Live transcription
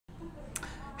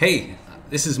Hey,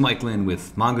 this is Mike Lynn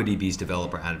with MongoDB's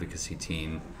developer advocacy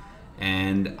team,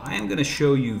 and I am going to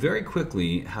show you very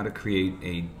quickly how to create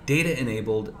a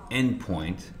data-enabled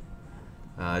endpoint,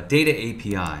 data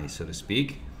API, so to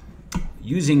speak,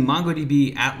 using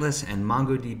MongoDB Atlas and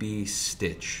MongoDB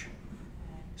Stitch.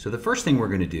 So the first thing we're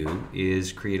going to do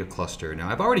is create a cluster. Now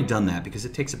I've already done that because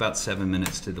it takes about 7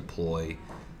 minutes to deploy.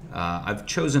 I've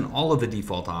chosen all of the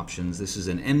default options. This is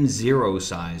an M0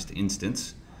 sized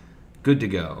instance. Good to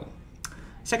go.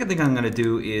 Second thing I'm going to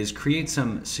do is create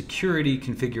some security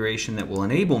configuration that will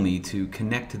enable me to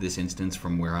connect to this instance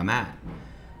from where I'm at.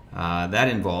 That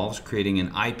involves creating an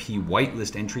IP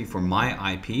whitelist entry for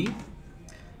my IP,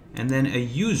 and then a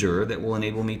user that will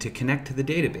enable me to connect to the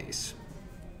database.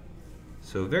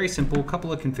 So very simple,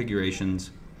 couple of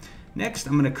configurations. Next,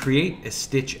 I'm going to create a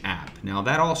Stitch app. Now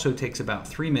that also takes about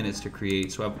 3 minutes to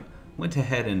create, so I went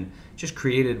ahead and just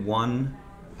created one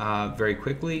very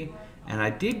quickly. And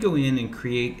I did go in and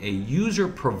create a user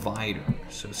provider.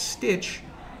 So Stitch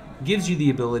gives you the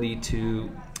ability to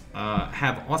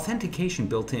have authentication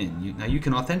built in. Now you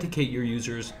can authenticate your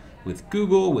users with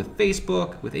Google, with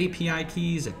Facebook, with API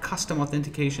keys, a custom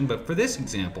authentication. But for this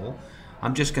example,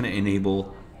 I'm just going to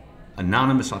enable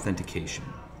anonymous authentication.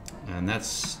 And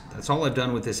that's all I've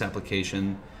done with this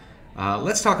application.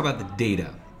 Let's talk about the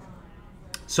data.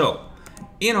 So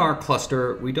in our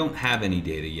cluster, we don't have any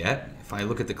data yet. If I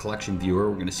look at the collection viewer,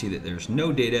 we're going to see that there's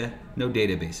no data, no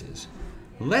databases.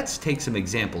 Let's take some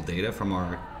example data from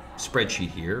our spreadsheet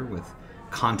here with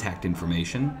contact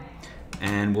information,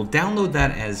 and we'll download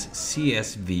that as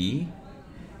CSV,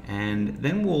 and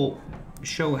then we'll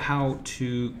show how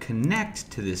to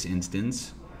connect to this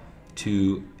instance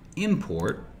to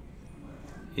import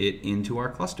it into our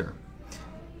cluster.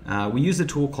 We use a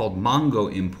tool called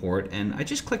Mongo Import, and I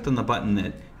just clicked on the button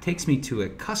that takes me to a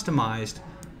customized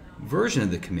version of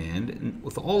the command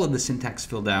with all of the syntax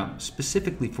filled out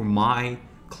specifically for my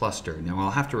cluster. Now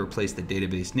I'll have to replace the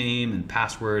database name and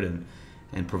password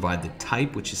and provide the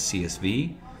type, which is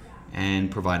CSV,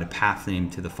 and provide a path name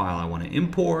to the file I want to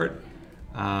import.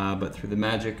 But through the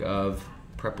magic of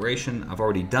preparation, I've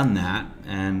already done that,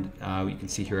 and you can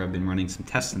see here I've been running some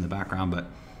tests in the background, but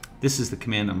this is the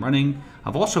command I'm running.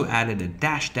 I've also added a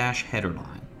 -- header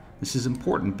line. This is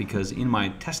important because in my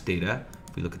test data,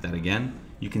 if we look at that again,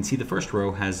 you can see the first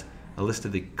row has a list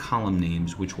of the column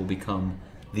names, which will become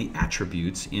the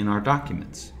attributes in our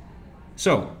documents.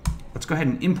 So let's go ahead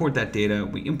and import that data.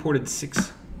 We imported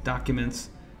 6 documents.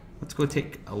 Let's go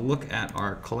take a look at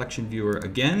our collection viewer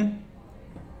again,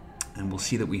 and we'll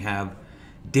see that we have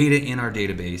data in our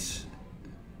database.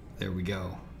 There we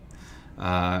go.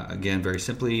 Again, very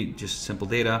simply, just simple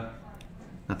data,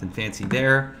 nothing fancy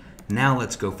there. Now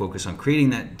let's go focus on creating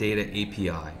that data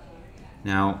API.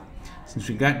 Now, since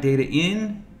we've got data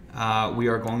in, we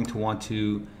are going to want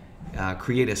to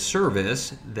create a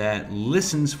service that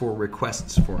listens for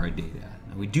requests for our data.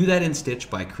 Now, we do that in Stitch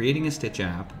by creating a Stitch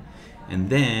app and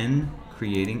then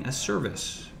creating a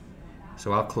service.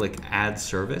 So I'll click Add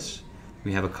Service.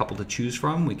 We have a couple to choose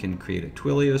from. We can create a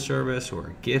Twilio service or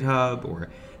a GitHub or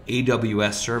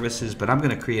AWS services, but I'm going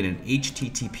to create an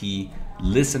HTTP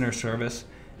listener service,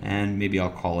 and maybe I'll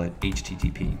call it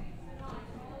HTTP.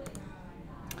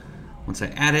 Once I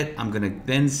add it, I'm going to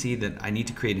then see that I need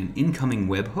to create an incoming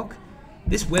webhook.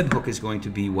 This webhook is going to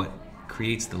be what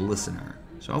creates the listener.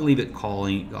 So I'll leave it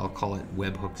I'll call it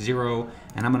webhook 0,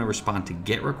 and I'm going to respond to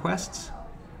GET requests.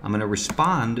 I'm going to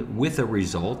respond with a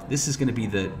result. This is going to be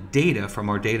the data from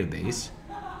our database.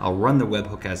 I'll run the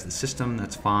webhook as the system,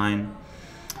 that's fine.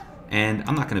 And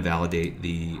I'm not going to validate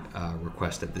the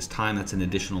request at this time. That's an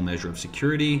additional measure of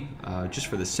security. Just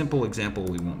for the simple example,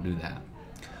 we won't do that.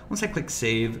 Once I click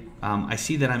Save, I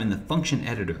see that I'm in the function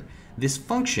editor. This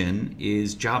function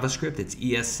is JavaScript, it's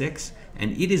ES6,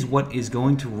 and it is what is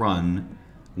going to run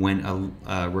when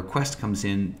a request comes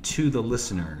in to the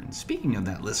listener. And speaking of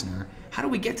that listener, how do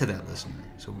we get to that listener?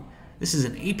 So this is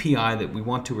an API that we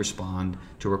want to respond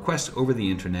to requests over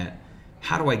the internet.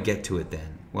 How do I get to it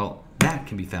then? Well, that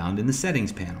can be found in the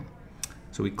Settings panel.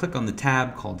 So we click on the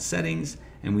tab called Settings,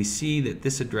 and we see that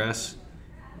this address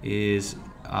is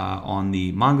on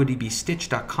the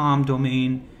mongodbstitch.com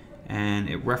domain, and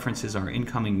it references our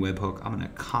incoming webhook. I'm going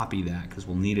to copy that because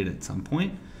we'll need it at some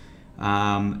point.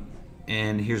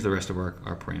 And here's the rest of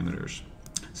our parameters.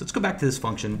 So let's go back to this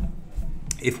function.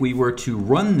 If we were to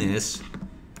run this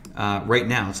right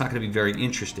now, it's not going to be very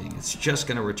interesting. It's just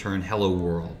going to return hello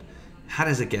world. How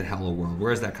does it get hello world?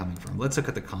 Where is that coming from? Let's look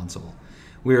at the console.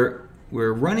 We're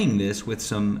running this with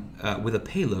with a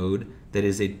payload that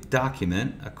is a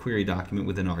document, a query document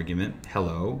with an argument,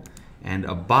 hello, and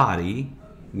a body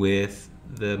with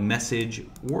the message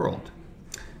world.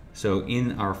 So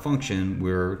in our function,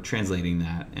 we're translating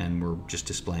that and we're just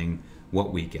displaying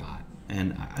what we got.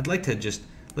 And I'd like to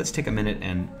let's take a minute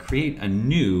and create a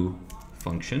new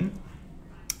function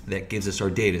that gives us our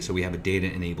data. So we have a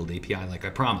data-enabled API like I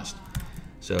promised.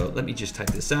 So let me just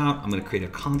type this out. I'm going to create a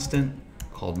constant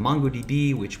called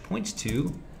MongoDB, which points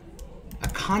to a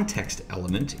context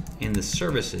element in the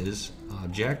services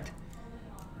object.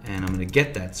 And I'm going to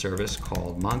get that service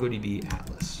called MongoDB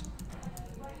Atlas.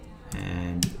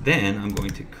 And then I'm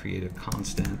going to create a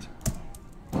constant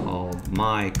called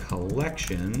my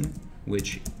collection,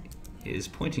 which is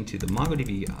pointing to the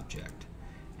MongoDB object,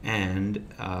 and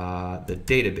the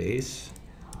database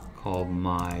called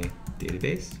my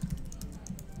database,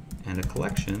 and a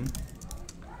collection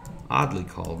oddly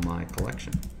called my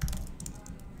collection.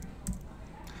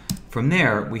 From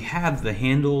there, we have the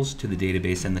handles to the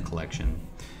database and the collection.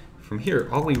 From here,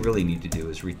 all we really need to do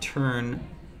is return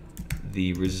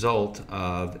the result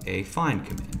of a find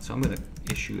command. So I'm going to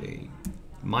issue a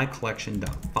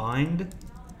myCollection.find,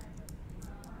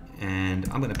 and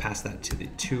I'm going to pass that to the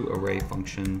toArray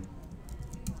function,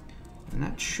 and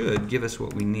that should give us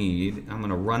what we need. I'm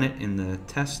going to run it in the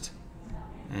test,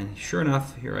 and sure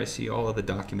enough, here I see all of the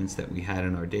documents that we had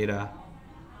in our data.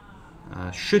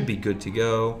 Should be good to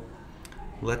go.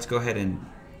 Let's go ahead and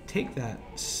take that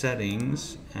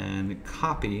settings and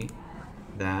copy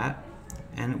that,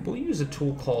 and we'll use a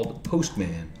tool called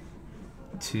Postman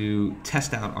to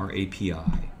test out our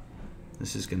API.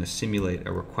 This is going to simulate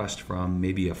a request from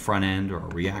maybe a front end or a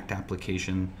React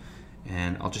application,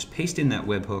 and I'll just paste in that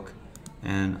webhook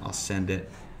and I'll send it,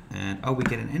 and oh, we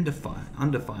get an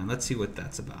undefined. Let's see what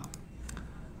that's about.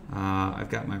 I've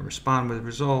got my respond with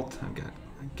result. I've got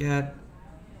my get.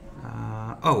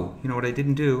 Oh, you know what I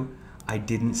didn't do? I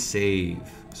didn't save.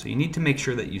 So you need to make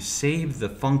sure that you save the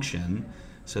function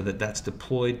so that that's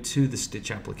deployed to the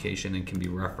Stitch application and can be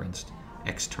referenced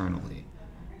externally.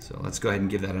 So let's go ahead and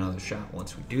give that another shot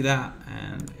once we do that,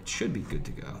 and it should be good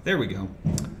to go. There we go.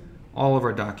 All of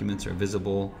our documents are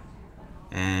visible,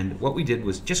 and what we did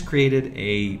was just created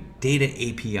a data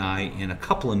API in a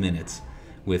couple of minutes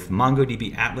with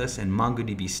MongoDB Atlas and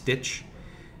MongoDB Stitch.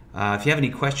 If you have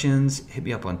any questions, hit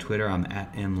me up on Twitter. I'm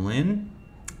 @mlin.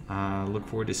 Look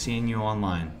forward to seeing you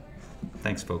online.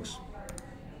 Thanks, folks.